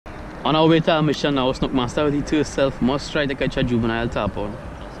On our way to our mission now, Snook Master with to herself must try to catch a juvenile tarpon.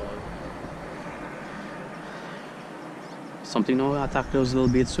 Something now attack those little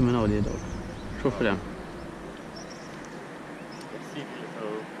baits swimming out there, dog. Throw for them.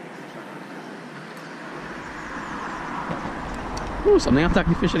 Oh, something attacked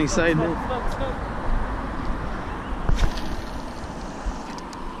the fish on his side there.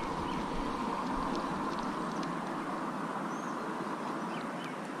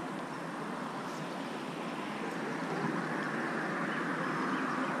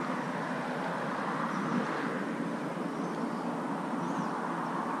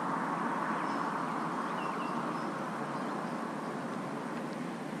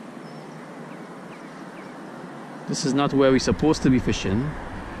 This is not where we're supposed to be fishing.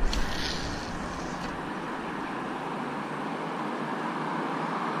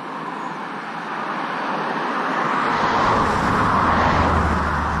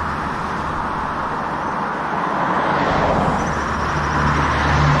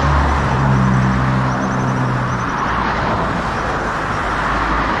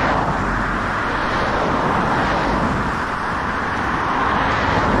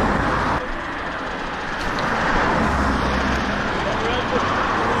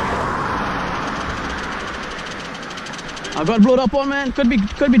 I got blowed up on, man. Could be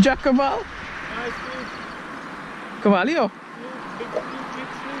Jack Caval. Cavalio.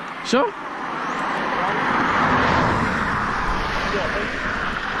 Sure.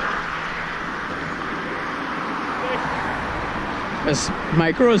 It's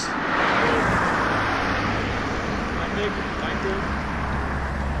micros.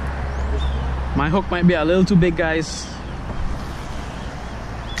 My hook might be a little too big, guys.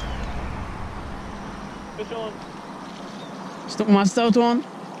 Fish on. Snook Master out on.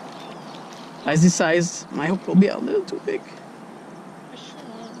 As the size, my hook will be a little too big.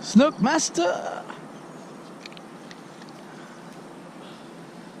 Snook Master.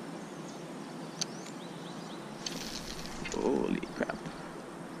 Holy crap.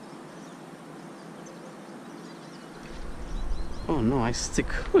 Oh no, I stick.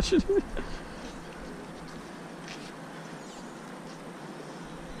 What should I do?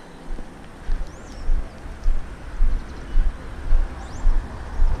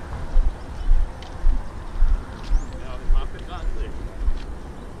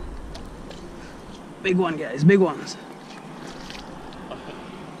 Big one, guys, big ones.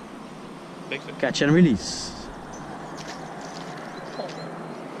 Catch and release.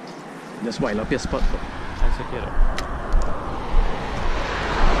 Just wild up your spot.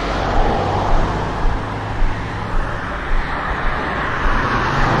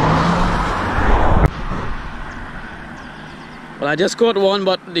 Well, I just caught one,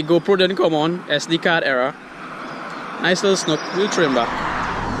 but the GoPro didn't come on. SD card error. Nice little snook. We'll trim back.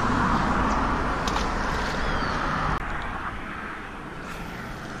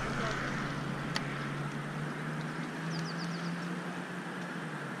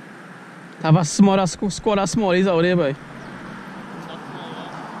 Have a smaller squad of smallies out there, boy.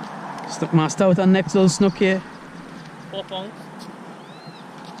 Snook Master with a next little snook here. 4 pounds.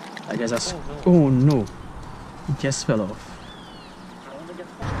 I guess oh no. It just fell off.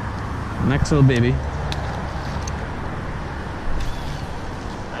 Next little baby.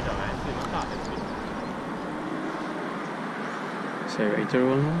 Say right to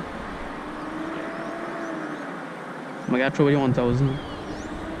roll now. I gotta throw away 1,000.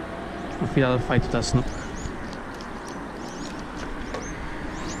 I feel I'll fight with that snook.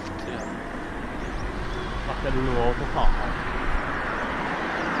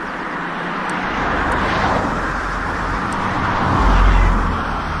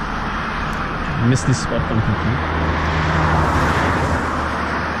 I missed this spot completely.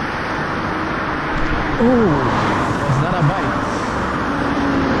 Oh, was that a bite?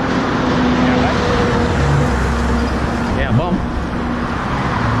 Yeah, bump.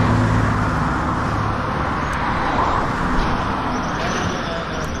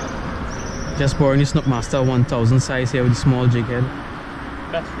 Just borrowing the Snook Master 1000 size here with the small jig head.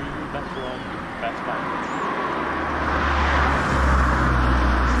 Best for you, best one, best bite.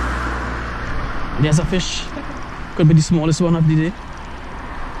 There's a fish. Could be the smallest one of the day.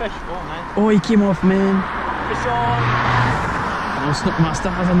 Fish, oh nice. Oh, he came off, man. Fish on. Now Snook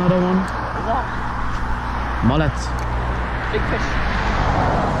Master has another one. What? Mullet. Big fish.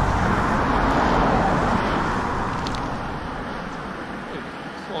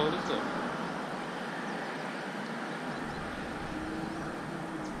 What is it?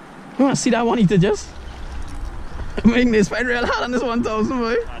 You wanna see that one eater just? I'm making this fight real hard on this 1000,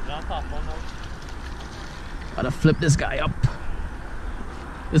 boy. Gotta flip this guy up.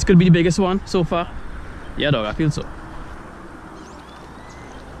 This could be the biggest one so far. Yeah, dog, I feel so.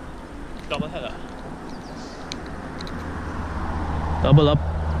 Double header. Double up.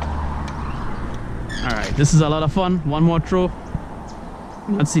 Alright, this is a lot of fun. One more throw.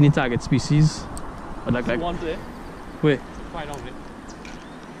 Not seeing any target species. But like One play. wait. Quite long it.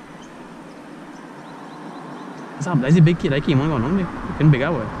 That's a big kid. I came on one only. You can big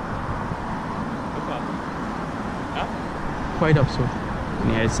hour. Quite up so. On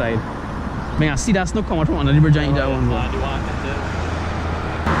the outside. Man, I see that snook come out from under the bridge and eat that one.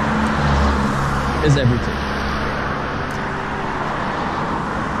 Is everything.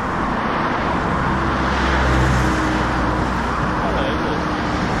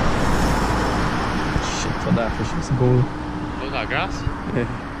 Shit for that fish. It's a goal. Those are grass? Yeah.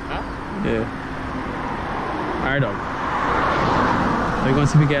 Huh? Yeah. Alright, dog. We're going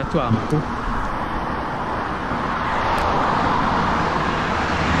to see if we get to Almaco.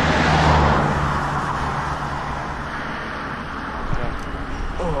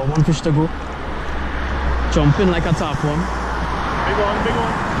 Oh, one fish to go. Jumping like a tarpon. Big one, big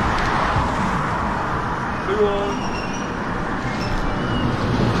one. Big one.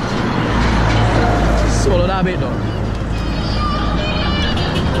 Swallow that bait, dog.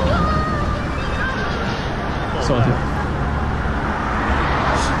 Sort it.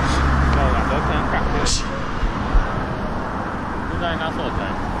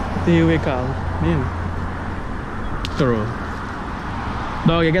 There we go. Man. Thorough.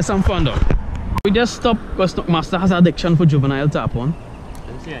 Dog, you get some fun, dog. We just stopped because Snook Master has addiction for juvenile tarpon.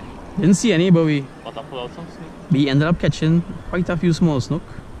 Didn't see any. Didn't see any, but we Pull out some snook. ended up catching quite a few small snook.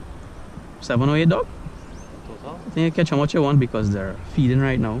 7 or 8, dog. Total. I think you catch how much you want because they're feeding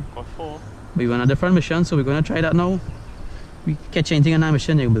right now. Got 4. But we're on a different mission, so we're gonna try that now. We catch anything on our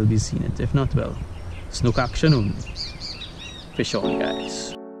mission, you will be seeing it. If not, well, snook action only. Fish on,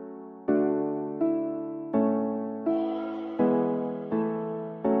 guys.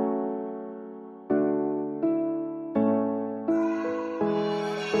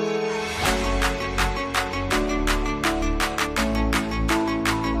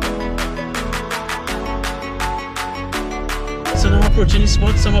 So now approaching the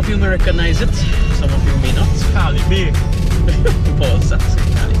spot, some of you may recognize it, some of you may not. Cali Bay. Paul Saxon,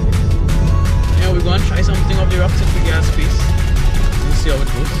 Cali. Yeah, we're gonna try something off the rocks if we get space. We'll see how it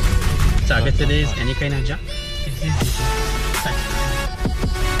goes. Target today is any kind of jack.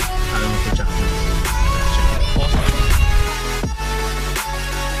 Almaco Jacks.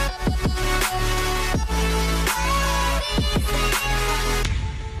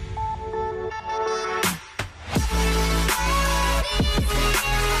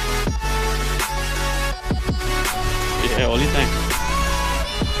 Yeah, all the time.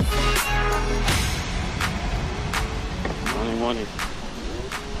 Morning.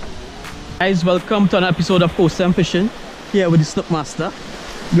 Guys, welcome to an episode of Coastal Fishing here with the Snook Master.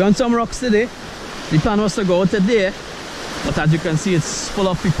 We're on some rocks today. The plan was to go out today, but as you can see, it's full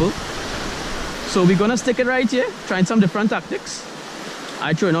of people. So we're gonna stick it right here, trying some different tactics.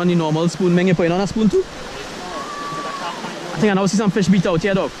 I throw in on the normal spoon. Meng, you put in on a spoon too? I think I now see some fish beat out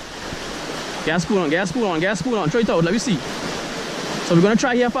here, dog. Get a spoon on, get a spoon on, get a spoon on. Throw it out, let me see. So we're gonna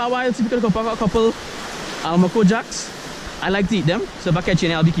try here for a while, see if we can come back a couple Almaco Jacks. I like to eat them, so if I catch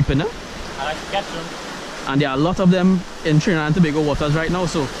any, I'll be keeping them. I like to catch them. And there are a lot of them in Trinidad and Tobago waters right now,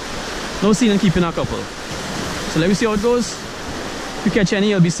 so no scene in keeping a couple. So let me see how it goes. If you catch any,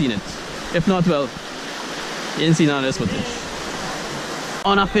 you'll be seeing it. If not, well, you ain't seen none of this footage.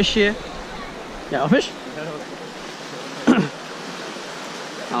 On a fish here. Yeah, a fish?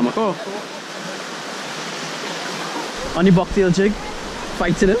 Almaco. On the bucktail jig.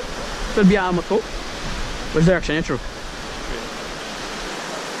 Fighting him. Could be Almaco. Which direction you through?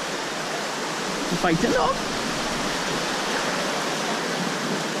 Fighting dog.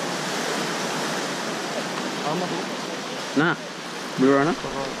 Nah. Blue runner.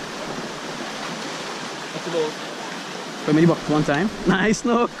 Put me the box one time. Nice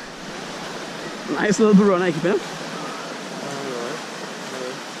Snook. Nice little blue runner. Keep him.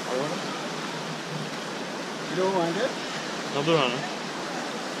 You don't want it? No blue runner.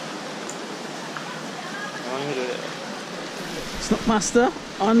 I want to do it. Snook Master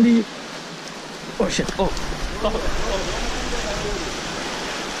on the. Oh shit. Oh.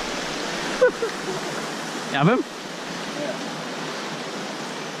 You have him? Yeah.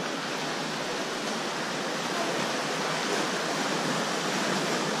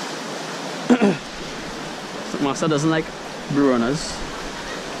 Snook Master doesn't like blue runners.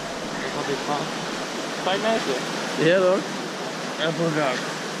 Quite nice though. Yeah, dog. I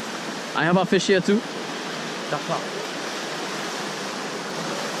I have a fish here too. That's not.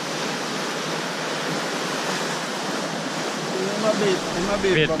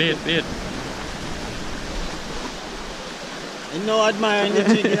 Bait. You know, admiring the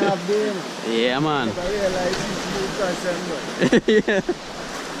jig you have there. Yeah, man. I realize it's blue Yeah.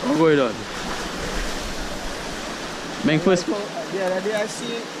 What's going on? Bang first. The other day I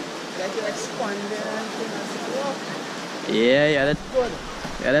see that you expanding and things. I said, wow, Yeah, good.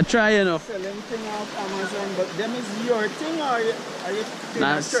 that try, you know. Selling thing off Amazon, but them is your thing or are you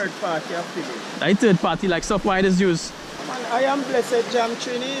Nah, third party affiliate? I third party like stuff riders use. Man, I am blessed Jam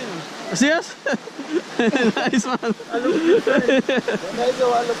Trini. Serious? Nice, man. I look different. That is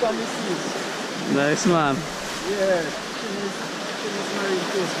how I look on the seas. Nice, man. Yeah, Trini's married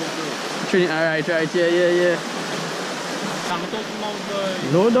Facebook. Trini, alright, yeah. Come to the mount, boy.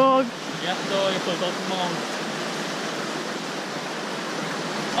 No dog. Yes, boy, you put out the mount.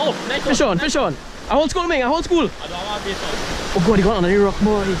 Oh, nice Fish on. I hold school, man. I hold school. I don't want to be on. Oh god, he got under the rock,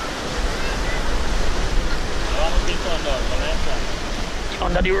 boy. I want to be on, dog. The next one.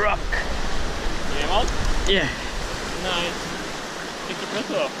 Under the rock. Game out? Yeah. Nice. Take the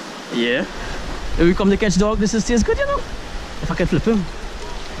press off. Yeah. Here we come to catch dog. This tastes good, you know. If I can flip him.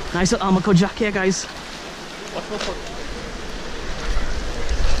 Nice little Almaco Jack here, guys. What's my foot?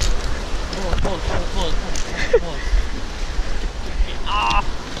 Hold. Ah!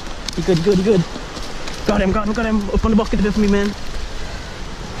 He good. Got him. Up on the bucket a bit for me, man.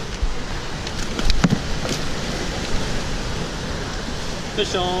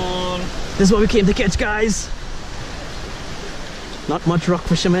 Fish on. This is what we came to catch, guys. Not much rock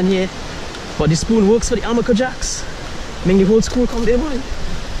fishermen here, but the spoon works for the Almaco Jacks. Make the whole school come there, boy.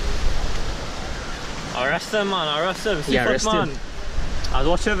 Arrest them, man. Arrest them. Yeah, arrest man. him. I'll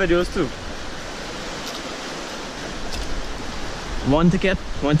watch your videos too. One to keep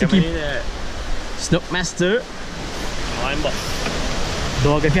There. Snook Master. Line boss.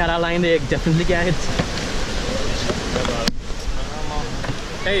 Dog, if you had a line there, definitely get hit.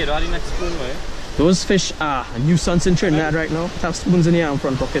 Hey, you're next spoon, way. Those fish are a nuisance in Trinidad right now. Have spoons in the arm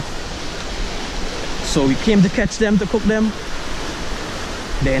front pocket. So we came to catch them, to cook them.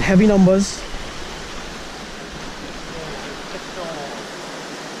 They're in heavy numbers.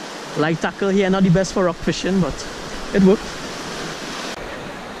 Light tackle here, not the best for rock fishing, but it worked.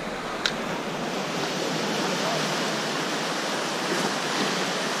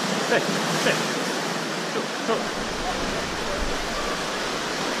 Fish. Show.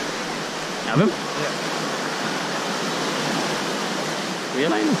 Have him? Yeah. Real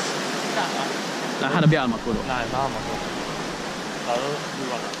lines. That had to be Almaco though. Nah, it's Almaco. I'll do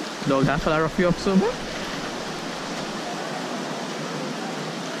one. Dog, that fella rough you up so bad?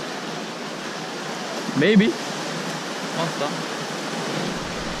 Maybe. Monster.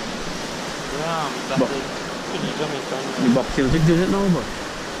 Yeah, that's it. The bobtail jig did it now, but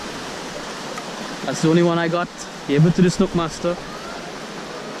that's the only one I got. Gave it to the Snook Master.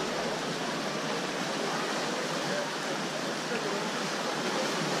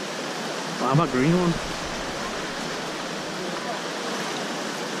 I have a green one.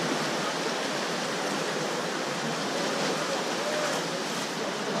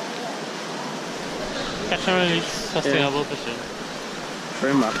 Catch and release, sustainable fishing.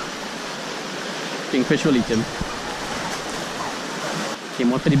 Trim back. Kingfish will eat him.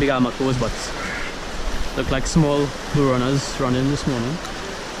 Came out for the big Almacos, but look like small blue runners running this morning.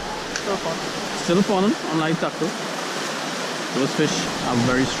 Still fun. Still fawning on live tackle. Those fish are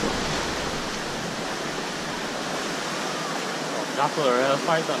very strong. That's what a real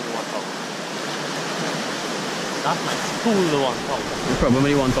fight on the 1,000. That's my school, the 1,000. The problem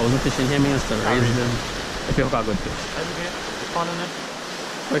with the 1,000 fish in here means to raise them if you hook a good fish. That's okay. It's fun in it.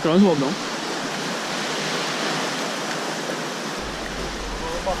 We can always walk down.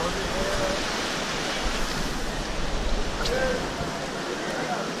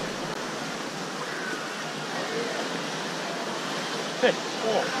 Fish.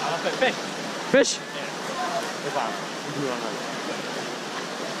 Oh, I love it. Fish. Fish? Yeah. It's fine. You do it on that.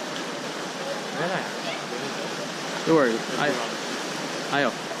 Very nice. Don't worry.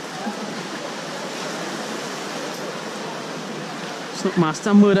 Ayo. Snook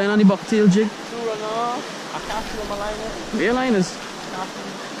Master murdering on the bucktail jig. I can't see my line. Real liners.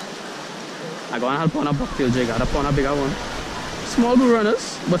 I go and help on a bucktail jig. I had on a bigger one. Small blue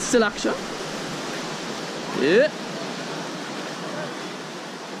runners, but still action. Yeah.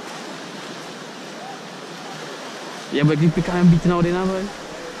 Yeah, but you pick and beating out in now, boy.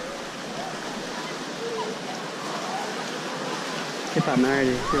 Get that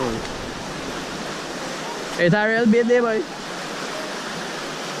already. Hey, that real bait there, boy.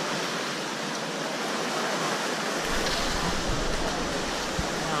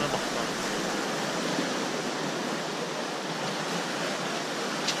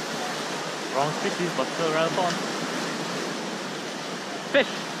 Wrong species, but still rather fun. Fish!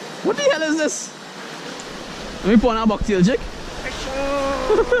 What the hell is this? Let me put on a bucktail jig.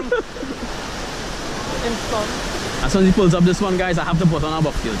 As soon as he pulls up this one, guys, I have to put on a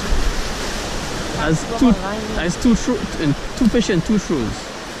bucktail jig. That's two fish and two shrews.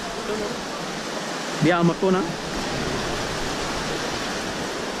 The Almaco now.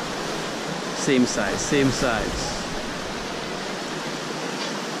 Same size, same size.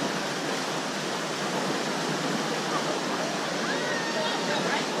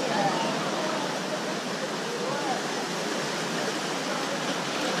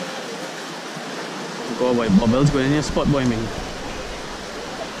 Go boy, bubbles going in your spot, boy, man.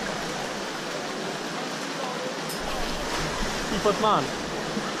 Seafood man.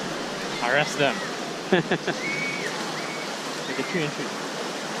 Arrest them. Make a 3 and 3.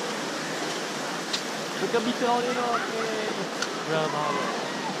 Look at me down, you know.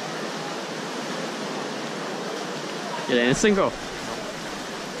 You let it sink off.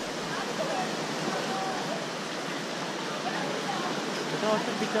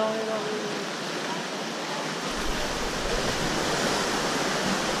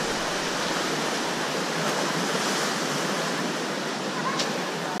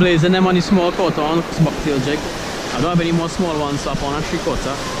 Blazing them on the small quarter on bucktail jig. I don't have any more small ones up on a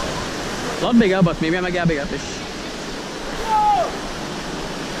 3/4. A lot bigger, but maybe I might get a bigger fish.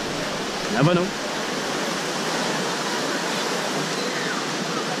 Never know.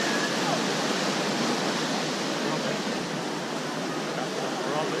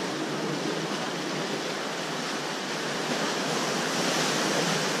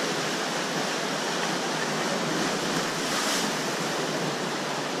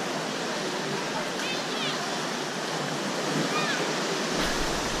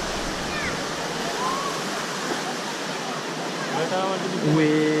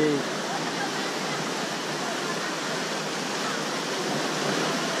 Wait.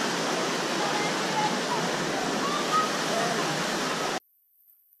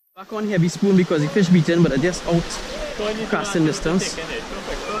 Back on heavy spoon because the fish beaten, but I just out casting distance.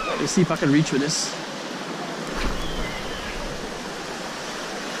 Let's see if I can reach with this.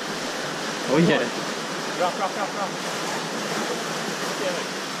 Oh yeah. Drop.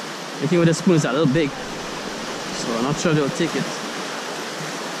 I think with the spoon is a little big, so I'm not sure they'll take it.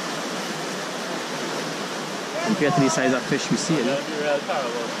 Compared to the size of fish we see it.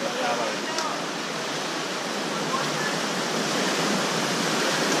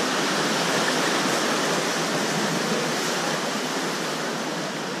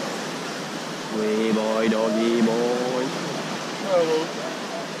 Way boy, doggy boy.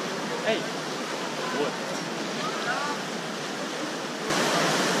 Hey. What?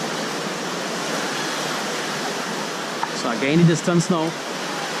 So I gain the distance now.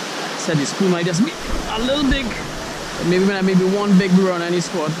 Said the spoon might just be a little big. But maybe one big brewer on any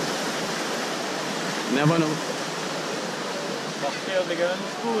squad. Never know. Bucktail bigger than the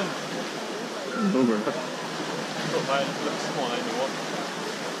spoon. No bro. So mine looks small, I know what.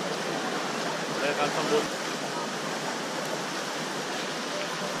 There got some boat.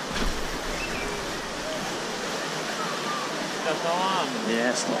 That's the one.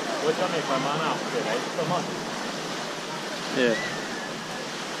 Yes, no. Which one make my man after, right? So much. Yeah.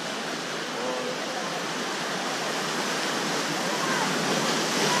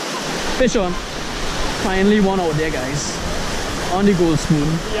 Fish on. Finally one out there, guys. On the gold spoon.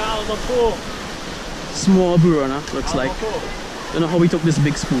 Yeah, Almaco. Small brewer, looks like. Don't know how we took this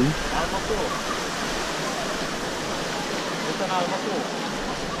big spoon. Almaco. It's an Almaco.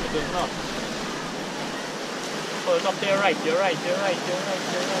 It is not. Oh, it's up there, right. You're right.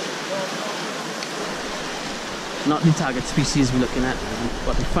 Not the target species we're looking at,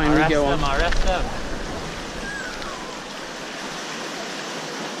 but we finally get one. Arrest them.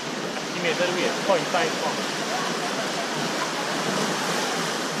 Estimated weight, 0.5 pounds.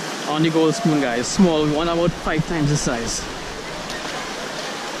 On the gold spoon, guys. Small one, about 5 times the size.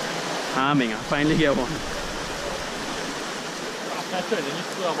 Harming, I finally get one. That's good, then you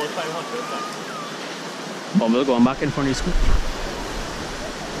still about 500 times. Bubble going back in front of the scoop.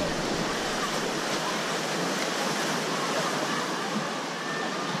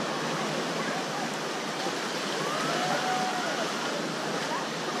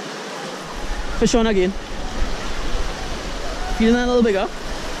 Fish on again. Feeling a little bigger.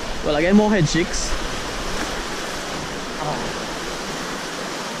 Well, I get more head shakes.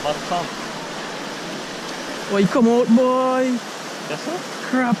 But some. Boy, come out, boy. That's it?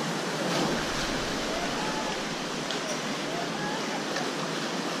 Crap.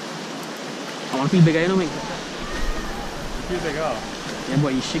 I want to feel bigger, you know me? Feel bigger. Yeah, boy,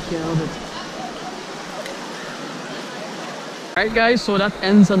 you shake it a little bit. Alright guys, so that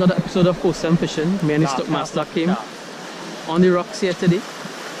ends another episode of Coast and Fishing. Me and the Snook Master came on the rocks here today.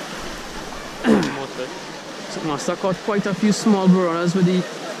 Snook Master caught quite a few small piranhas with the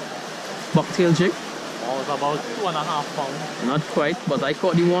bucktail jig. Oh, it was about 2.5 pounds. Not quite, but I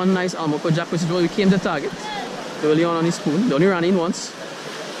caught the one nice Almaco Jack, which is what we came to target early on the spoon. They only ran in once.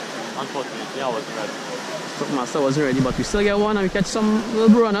 Unfortunately, I wasn't ready. Snook Master wasn't ready, but we still get one and we catch some little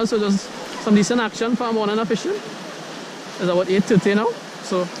piranhas, so there's some decent action for morning of fishing. It's about 8:30 now,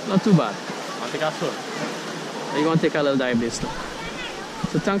 so not too bad. I think I should. We're going to take a little dive this now.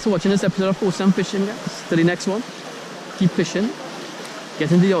 So thanks for watching this episode of Coast and Fishing, guys. Till the next one, keep fishing,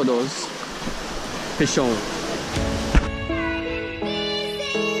 get into the outdoors, fish on.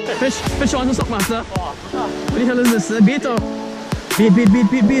 Fish on the Snook Master. What the hell is this? A bait or?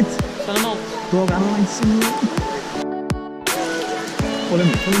 Bait. Send them out. Dog, I don't like seeing you. Follow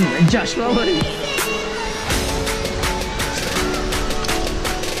me, like Joshua, buddy.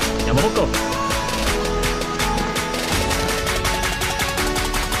 Yeah, but